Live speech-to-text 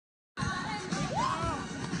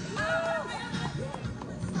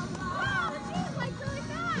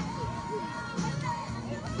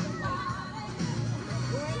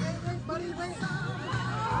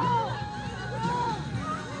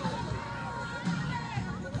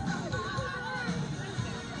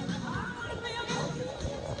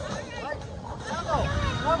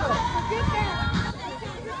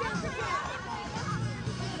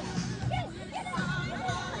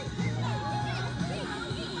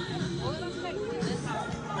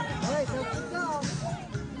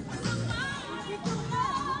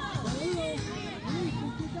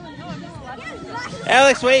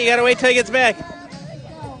Alex, wait, you gotta wait till he gets back.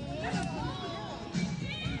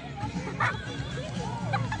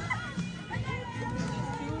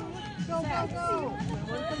 Go, go, go.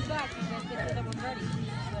 When he comes back, you guys get the other one ready. So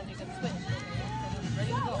then you can switch.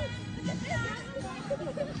 Ready to go.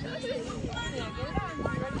 Yeah, get it on.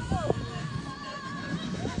 Ready to go.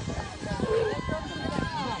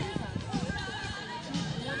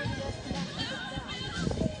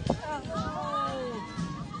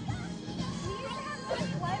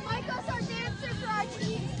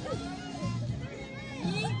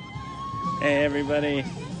 Hey, everybody.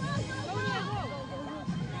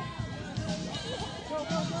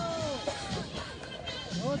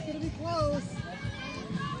 Oh, it's gonna be close.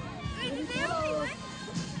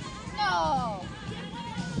 No.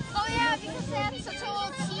 Oh yeah, because they have such a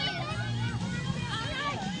old seat.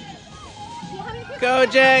 Go,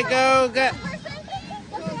 Jack, go, go.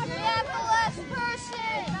 We have the last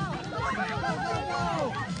person.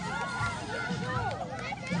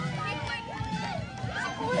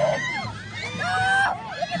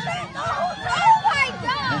 Oh my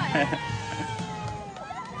God!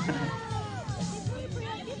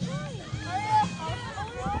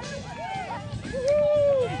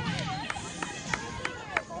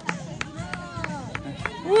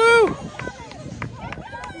 Woo!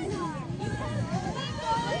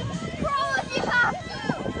 Crawl if you have to.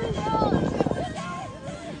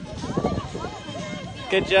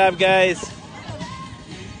 Good job, guys.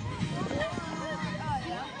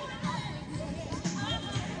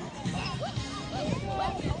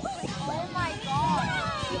 Oh my God!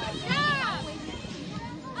 Yeah!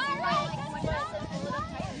 All right.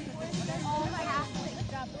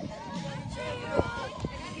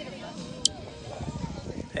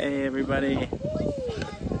 Hey, everybody.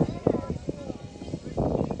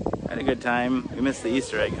 Had a good time. We missed the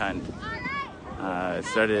Easter egg hunt. It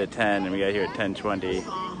started at 10 and we got here at 10:20.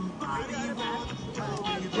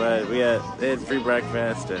 But they had free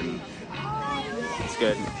breakfast and it's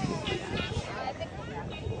good.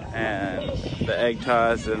 And the egg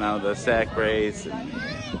toss and now the sack race and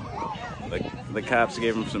the cops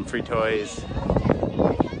gave them some free toys.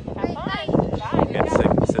 Got to sit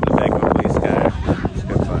in the back of a police car. It's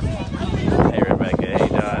good fun. Hey Rebecca, hey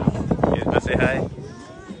Dawn. You wanna say hi?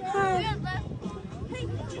 Hi.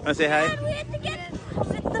 Wanna say hi? We have to get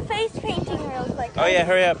the face painting real quick. Oh yeah,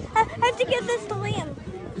 hurry up. I have to give this to Liam.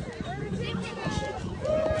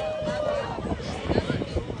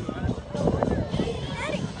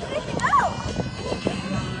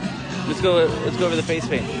 Let's go over the face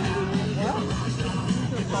paint.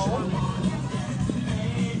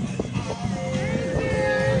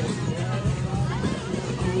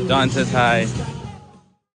 Dawn says hi.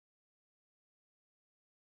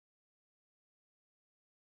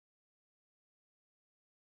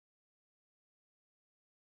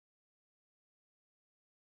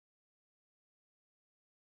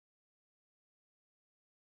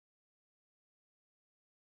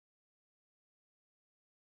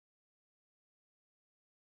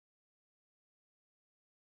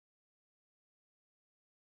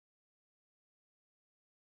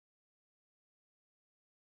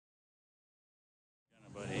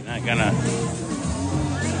 Buddy, not gonna.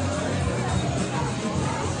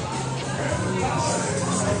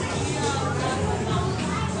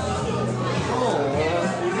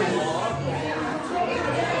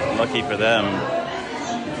 Lucky for them.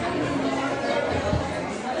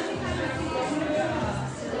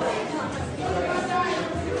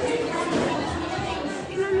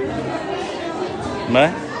 What?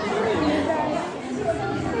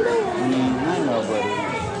 I know,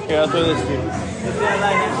 buddy. Here, I'll throw this to you. I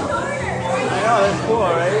know, that's cool,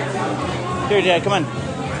 right? Here, Jack, come on.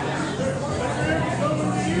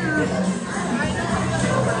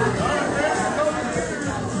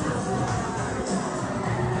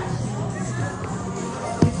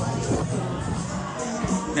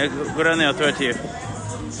 Here, go down there, I'll throw it to you.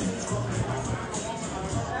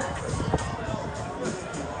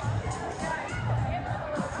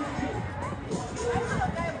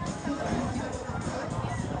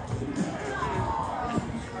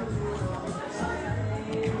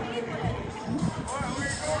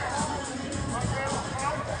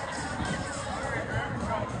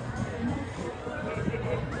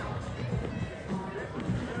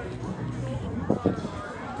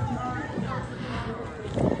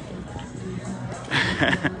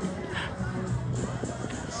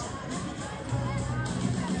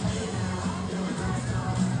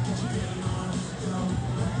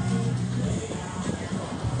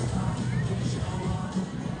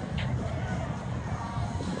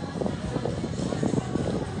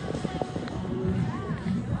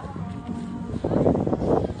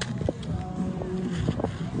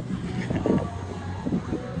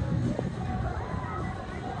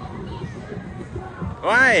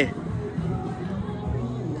 Why?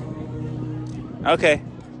 Okay.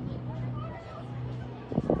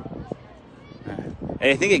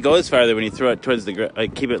 I think it goes farther when you throw it towards the ground,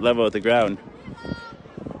 like keep it level with the ground.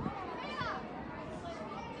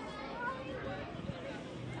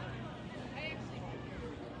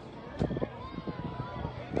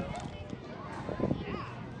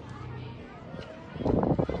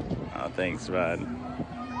 Oh, thanks, Rod.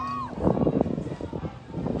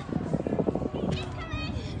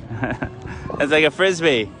 It's like a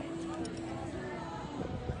frisbee.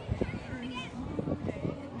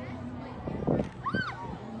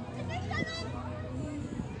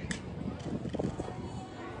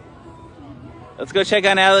 Let's go check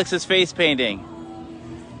on Alex's face painting.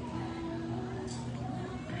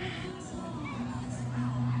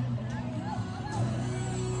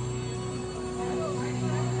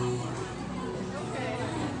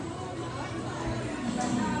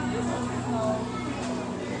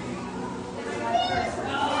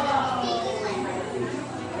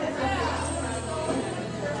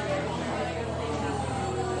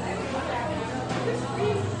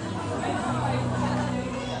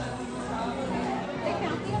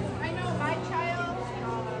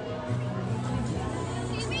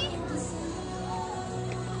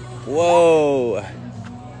 Whoa!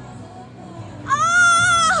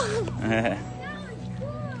 Oh!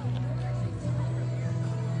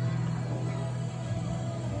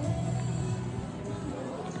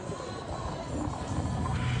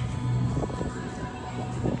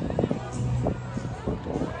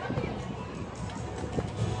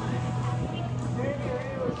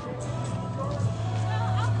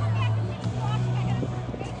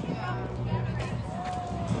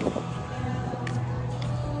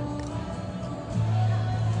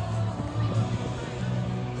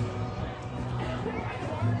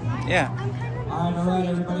 Yeah. All right,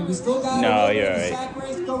 everybody. We still got you're the right. sack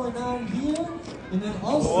race going on here. And then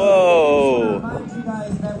also, Whoa. I just want to remind you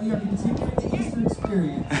guys that we are continuing the Easter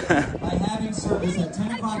experience by having service at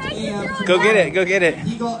 10 o'clock a.m. Go get it. Go get it.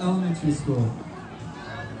 Eagle Elementary School.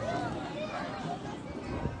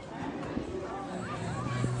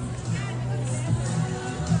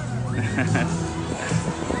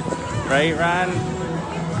 Right, Ron?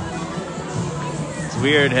 It's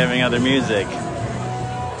weird having other music.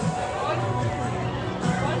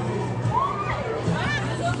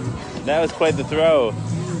 That was quite the throw.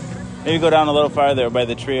 Maybe go down a little farther by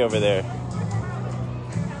the tree over there.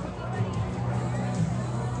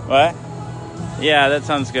 What? Yeah, that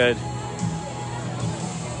sounds good.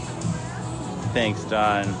 Thanks,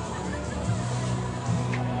 Don.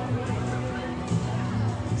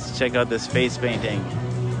 Let's check out this face painting.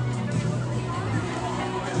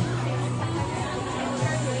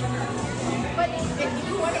 But if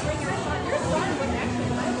you want to bring your son would actually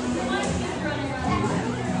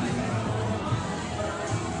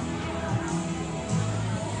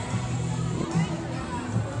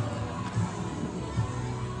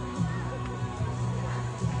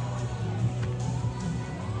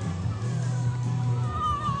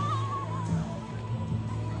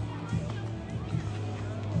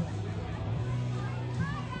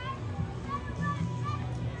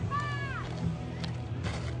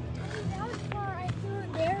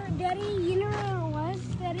Daddy, you know what it was,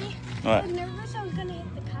 Daddy? What? I was nervous I was gonna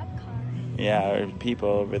hit the cop car. Yeah, there are people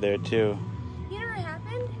over there too. You know what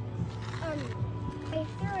happened? I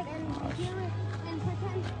threw it and here and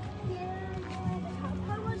pretend here where the cop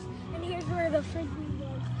car was, and here's where the frisbee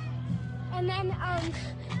was. And then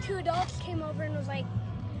 2 adults came over and was like,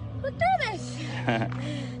 "Who threw this?" and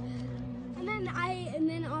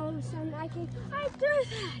then all of a sudden I threw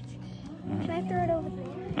that. Can I throw it over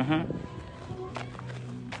there? Uh-huh.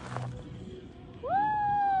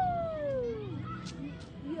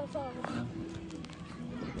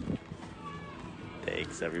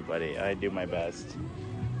 Thanks, everybody. I do my best. I'm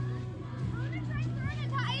gonna try to throw it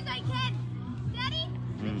as high as I can. Daddy,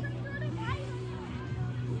 I'm gonna try to throw it as high as I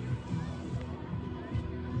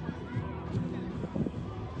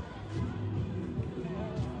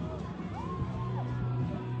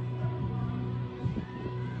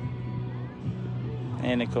can.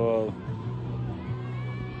 Hey, Nicole.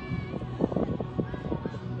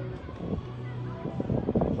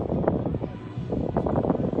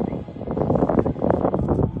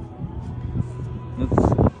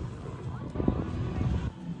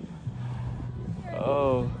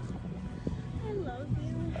 Oh, I love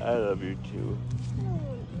you. I love you too.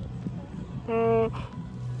 Oh,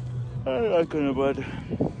 I'm not gonna, bud.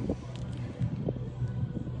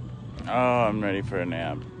 Oh, I'm ready for a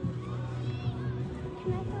nap.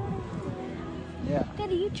 Can I throw it? Yeah.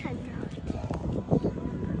 Daddy, you try to throw it.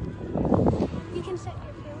 You can say.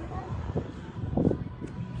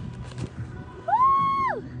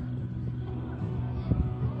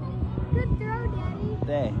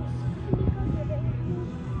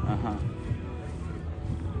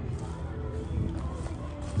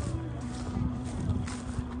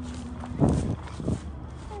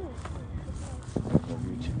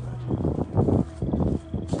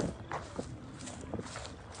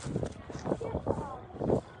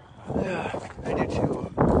 I do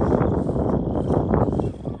too.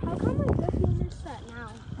 How come we just noticed that now?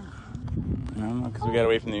 I don't know, because we got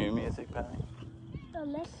away from the music, probably. So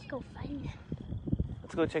let's go find it.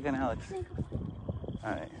 Let's go check on Alex. Let's go find it.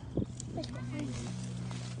 Alright. Let's go find it.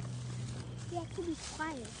 We have to be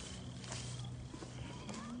quiet.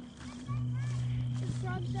 The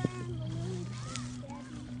frogs are on the lily pad,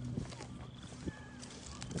 Daddy.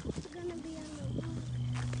 They're gonna be on the lily.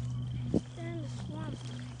 They're in the swamp.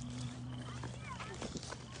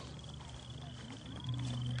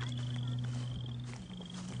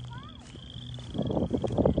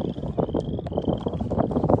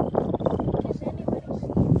 Does anybody see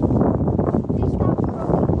it? They stopped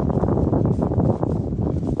growing.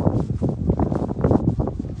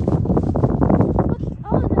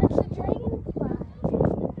 Oh, that's a dragonfly. Run!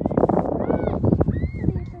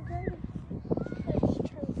 It's a dragon. Let's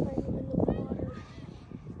try to find him in the water.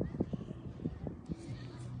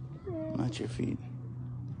 Not your feet.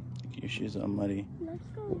 Your shoes are muddy. Let's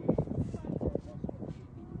go.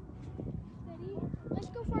 Ready? Let's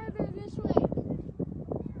go farther this way.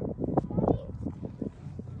 Where did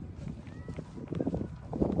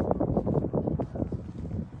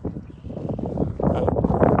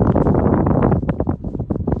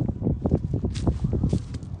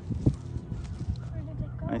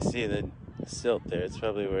it go? I see the silt there. It's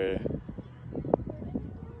probably where.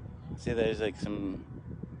 See, there's like some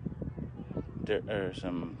dirt or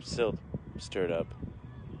some silt stirred up.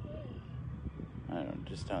 I don't know,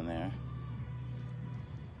 just down there.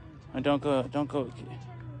 Oh, don't go, don't go.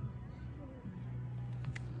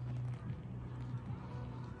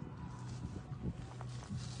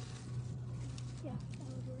 Yeah, that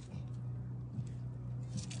would work.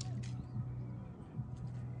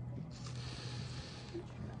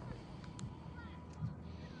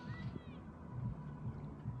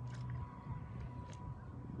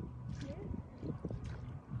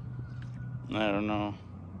 I don't know.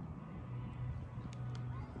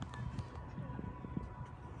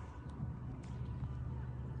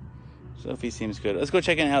 Sophie seems good. Let's go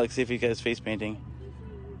check in Alex, see if he got his face painting.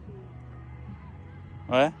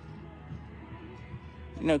 What?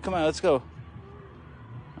 No, come on, let's go.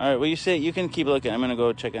 Alright, well, you can keep looking. I'm gonna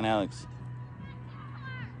go check on Alex.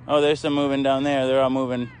 Oh, there's some moving down there. They're all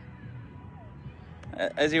moving.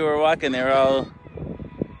 As you were walking, they were all...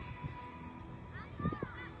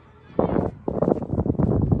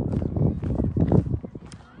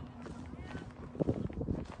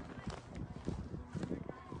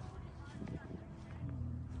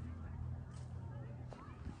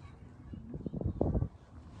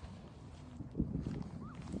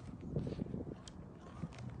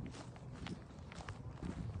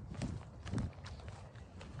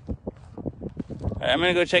 Alright, I'm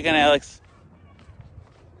gonna go check on Alex.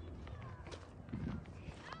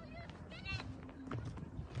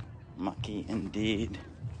 Mucky indeed.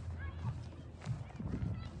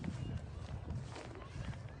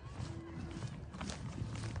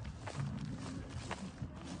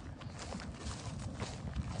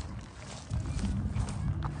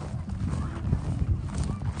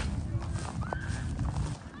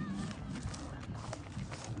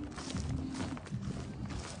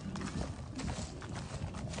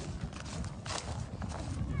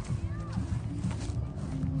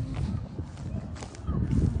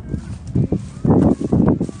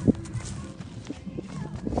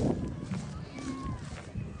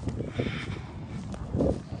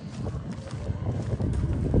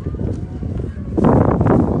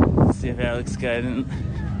 See if Alex got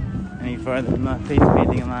any farther than the face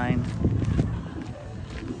painting line.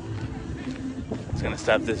 I'm just gonna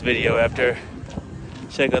stop this video after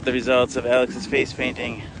check out the results of Alex's face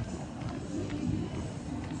painting.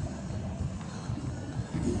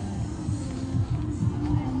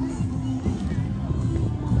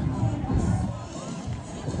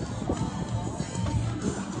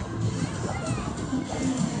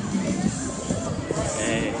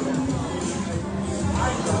 Hey.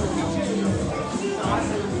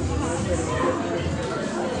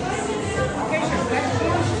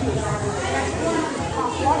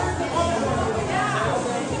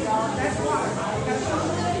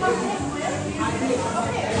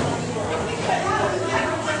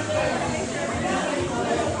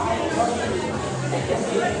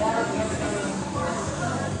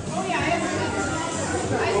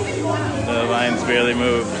 The lines barely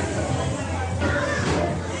moved.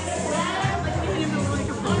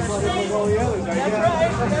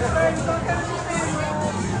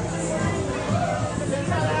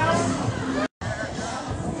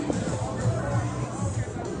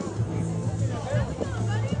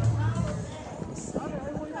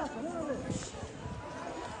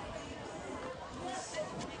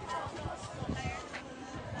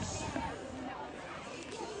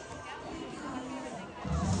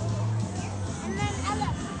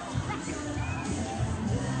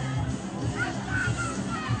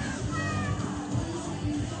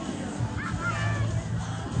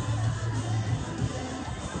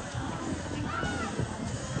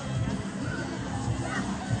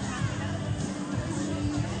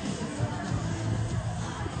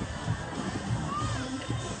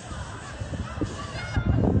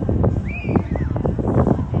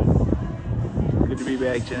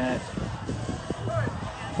 back, Jeanette.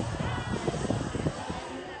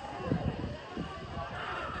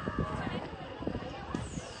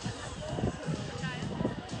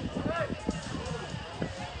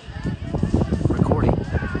 Recording.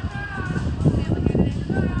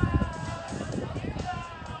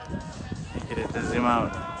 Get it to zoom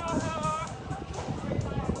out.